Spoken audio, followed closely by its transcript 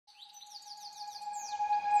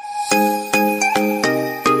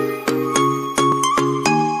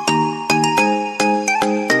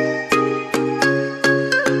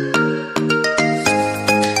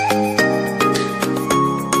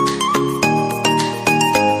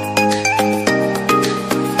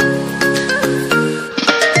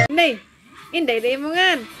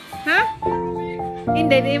Ha?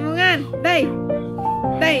 Hindi di mo nga. Day.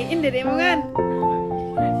 Day, hindi di mo nga.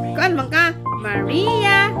 Kuan man ka?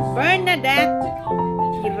 Maria Bernadette.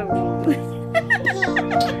 Hero.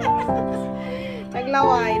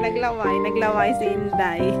 Naglaway si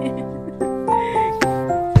Inday.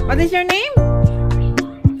 What is your name?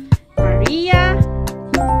 Maria.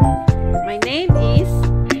 My name is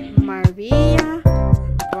Maria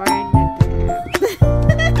Bernadette.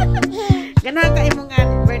 Ganahan ka imong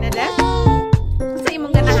Bernadette? Sa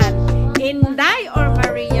imong ganahan? Inday or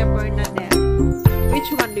Maria Bernadette? Which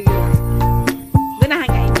one do you like? Ganahan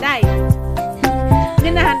ka Inday?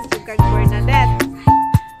 Ganahan ko kag Bernadette?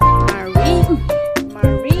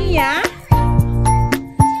 Maria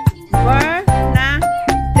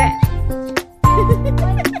Bernadette.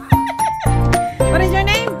 What is your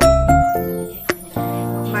name?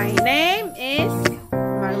 My name is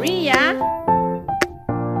Maria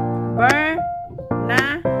Bernadette.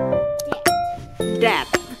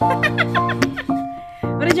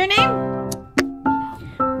 What is your name?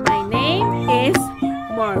 My name is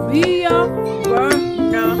Maria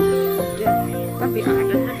Bernadette. Sabihan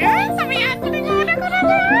ko na.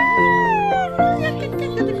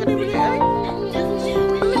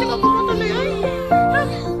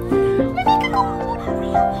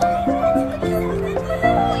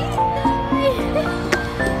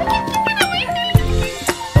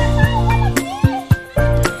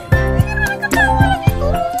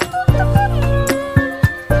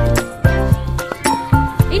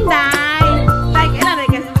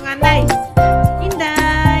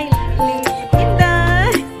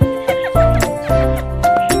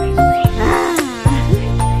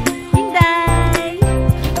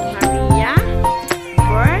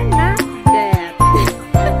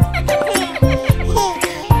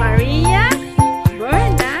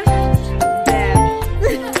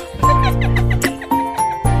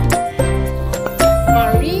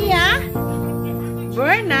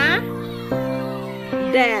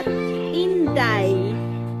 Inday.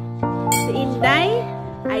 Si Inday,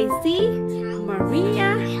 I see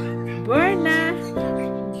Maria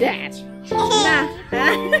Bernadette. Na,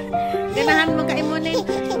 ganahan mo ka imunin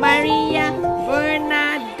Maria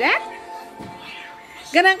Bernadette?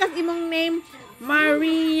 Ganahan ka imong name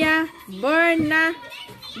Maria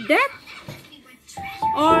Bernadette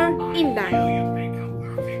or Inday?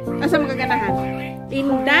 Asa mo ka ganahan?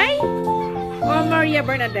 Inday or Maria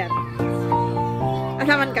Bernadette?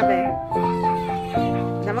 Asaman ka ba?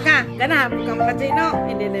 Sama ka? Ganahan mo ka mga Gino?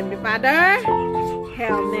 In the name of the Father,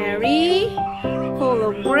 Hail Mary, full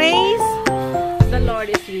of grace, the Lord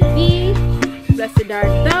is with thee. Blessed art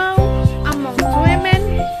thou amongst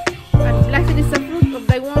women, and blessed is the fruit of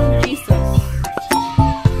thy womb, Jesus.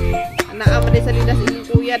 Anak apa di salida sa inyong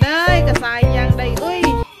kuya, day. Kasayang, day. Uy!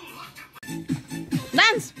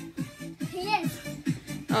 Dance! Yes.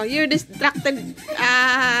 Oh, you're distracted.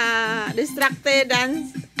 Distracted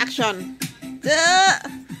dance action.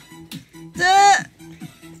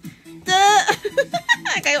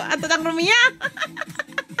 Kayo ato tang Romia.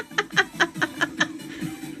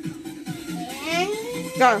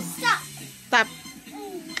 Go. Stop. Stop.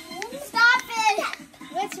 Stop it.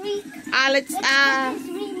 Let's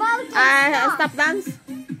stop dance.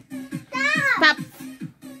 Stop. Stop.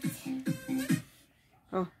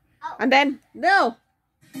 Oh. And then no.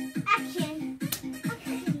 Action.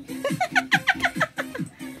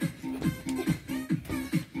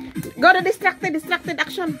 Go to distracted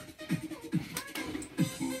action.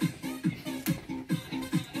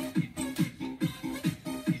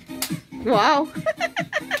 Wow.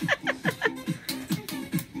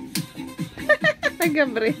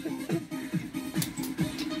 Gabriel.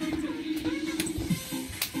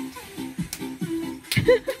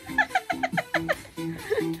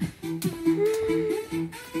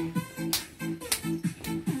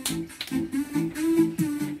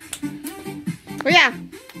 Kuya.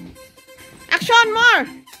 Action more.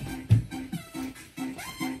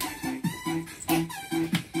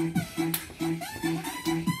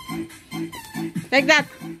 Like that.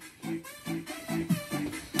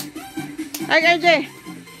 Like RJ.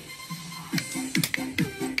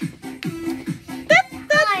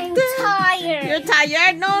 I'm tired. You're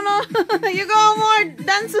tired? No. You go more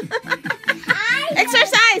dance.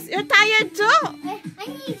 Exercise. You're tired too.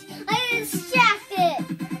 I'm distracted.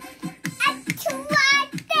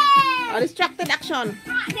 Oh, distracted action.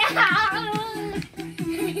 I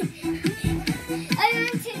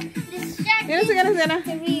want to distract Gana.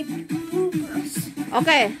 to read bloopers.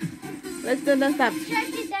 Okay. Let's do the stop.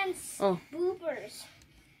 Distracted dance. Oh. Bloopers.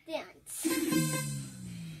 Dance.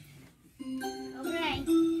 Okay.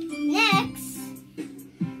 Next.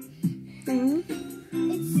 Mm-hmm.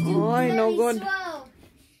 Let's do no good. Slow.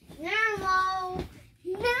 Normal.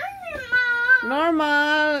 Normal.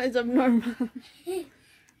 Normal. It's abnormal.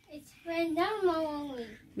 It's for normal only.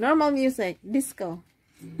 Normal music. Disco.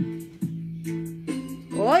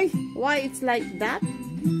 Oi, why it's like that?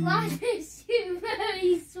 Why is she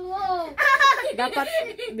very slow? Dapat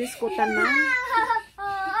disco tanan.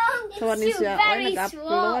 Sawan ni siya. Oy,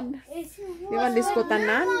 nag-upload. Di man disco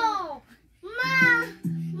tanan.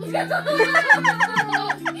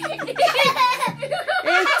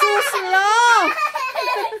 It's too slow.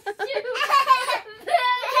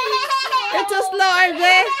 It's too slow, RJ.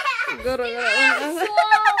 Guru.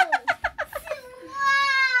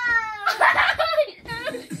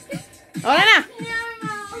 Wala na.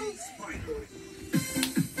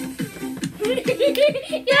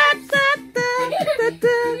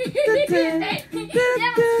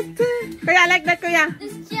 Kuya, like that, kuya.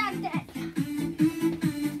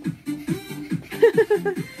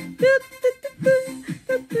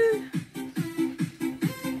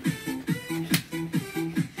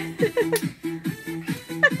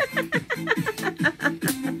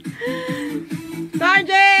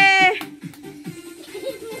 Sarge!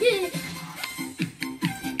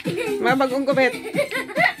 Mabagong kubit.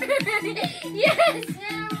 Yes,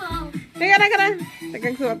 normal. Teka na.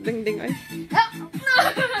 Tagang suwap ding oy.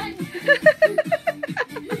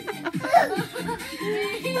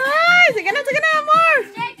 Ay, sige na, more.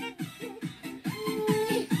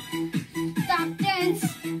 Stop dance.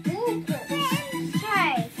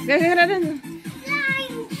 Try. Gagara na.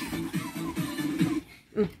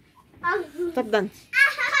 Stop dance.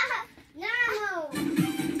 Normal.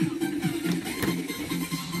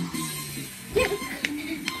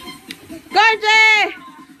 Gorge!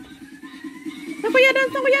 Kuya,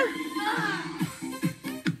 dance na kuya.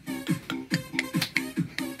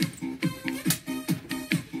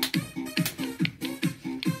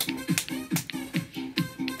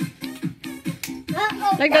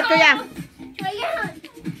 Like that, kuya.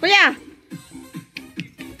 Kuya.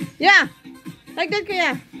 Yeah. Like that,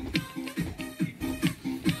 kuya.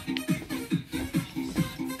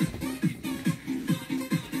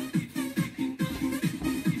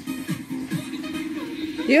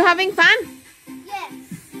 You having fun? Yes.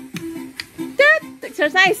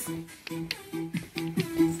 Exercise.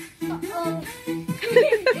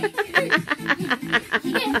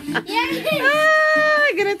 Yes. Ah,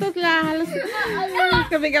 ganito sila. Halos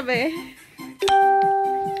gabi-gabi.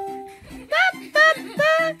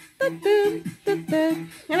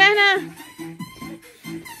 Na.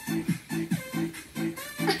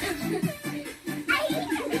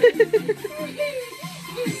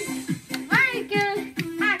 Michael,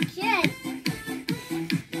 action.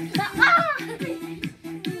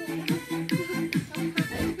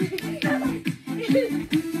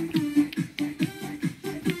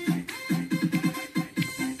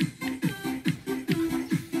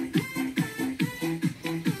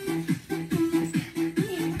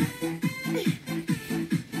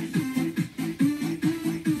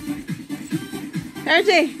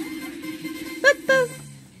 RJ.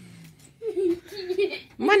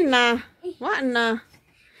 Mana?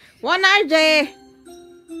 Wana RJ.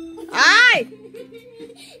 Ay!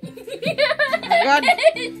 God.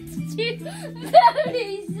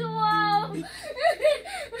 Very slow.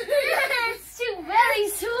 It's too very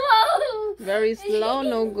slow. Very slow,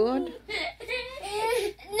 no good.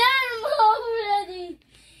 Normal already.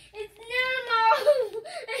 It's normal.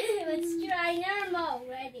 Let's try normal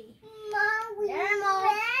already. Normal.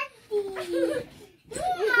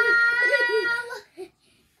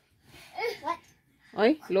 What?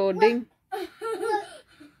 Oy, loading.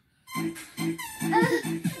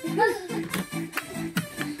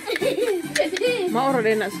 Mauro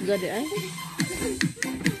din na suga di ay.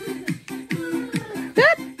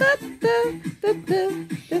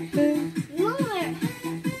 More.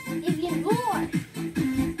 Even more.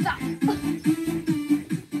 Stop.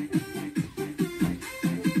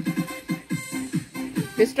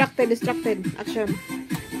 Distracted. Action.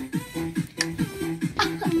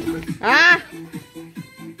 Ah!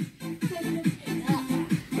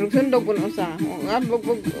 Magsundog po na usa.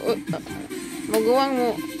 Magawang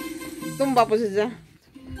mo. Tumba po siya.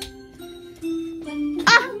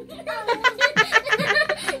 Ah!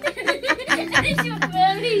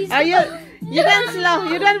 You dance slow.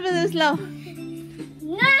 You dance very slow.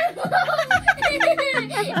 Normal.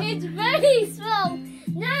 It's very slow.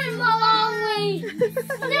 Normal only.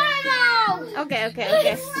 Normal. Okay.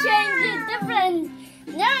 Let's change it different.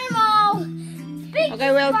 Normal. Big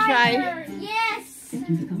Okay, we'll try. Yes.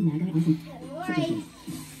 Right.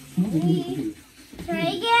 Try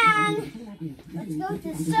again. Let's go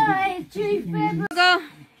to side. 3, 4. Go.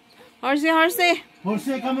 Horsey, horsey.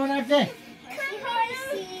 Horsey, come on, Ate.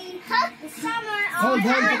 Horsey. The summer Hold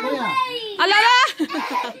on, Kuya. Alala!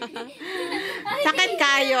 Sakit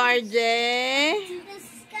kayo, RJ. to the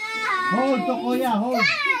sky. Hold to Kuya, hold.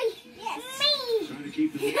 Yes, me.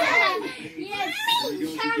 Yes,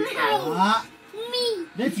 me. Come on. Me.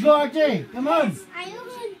 Let's go, Ate. Come on. I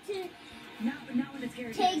want to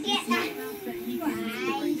take it.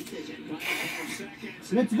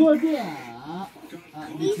 Let's go, Ate.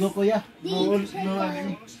 Let's go, Kuya. No, no,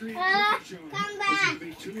 Ate. Come back.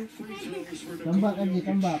 Come back, Ate.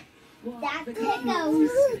 Come back. That tickles.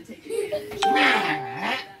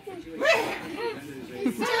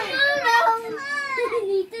 It's too long. I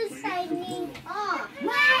need to sign me off.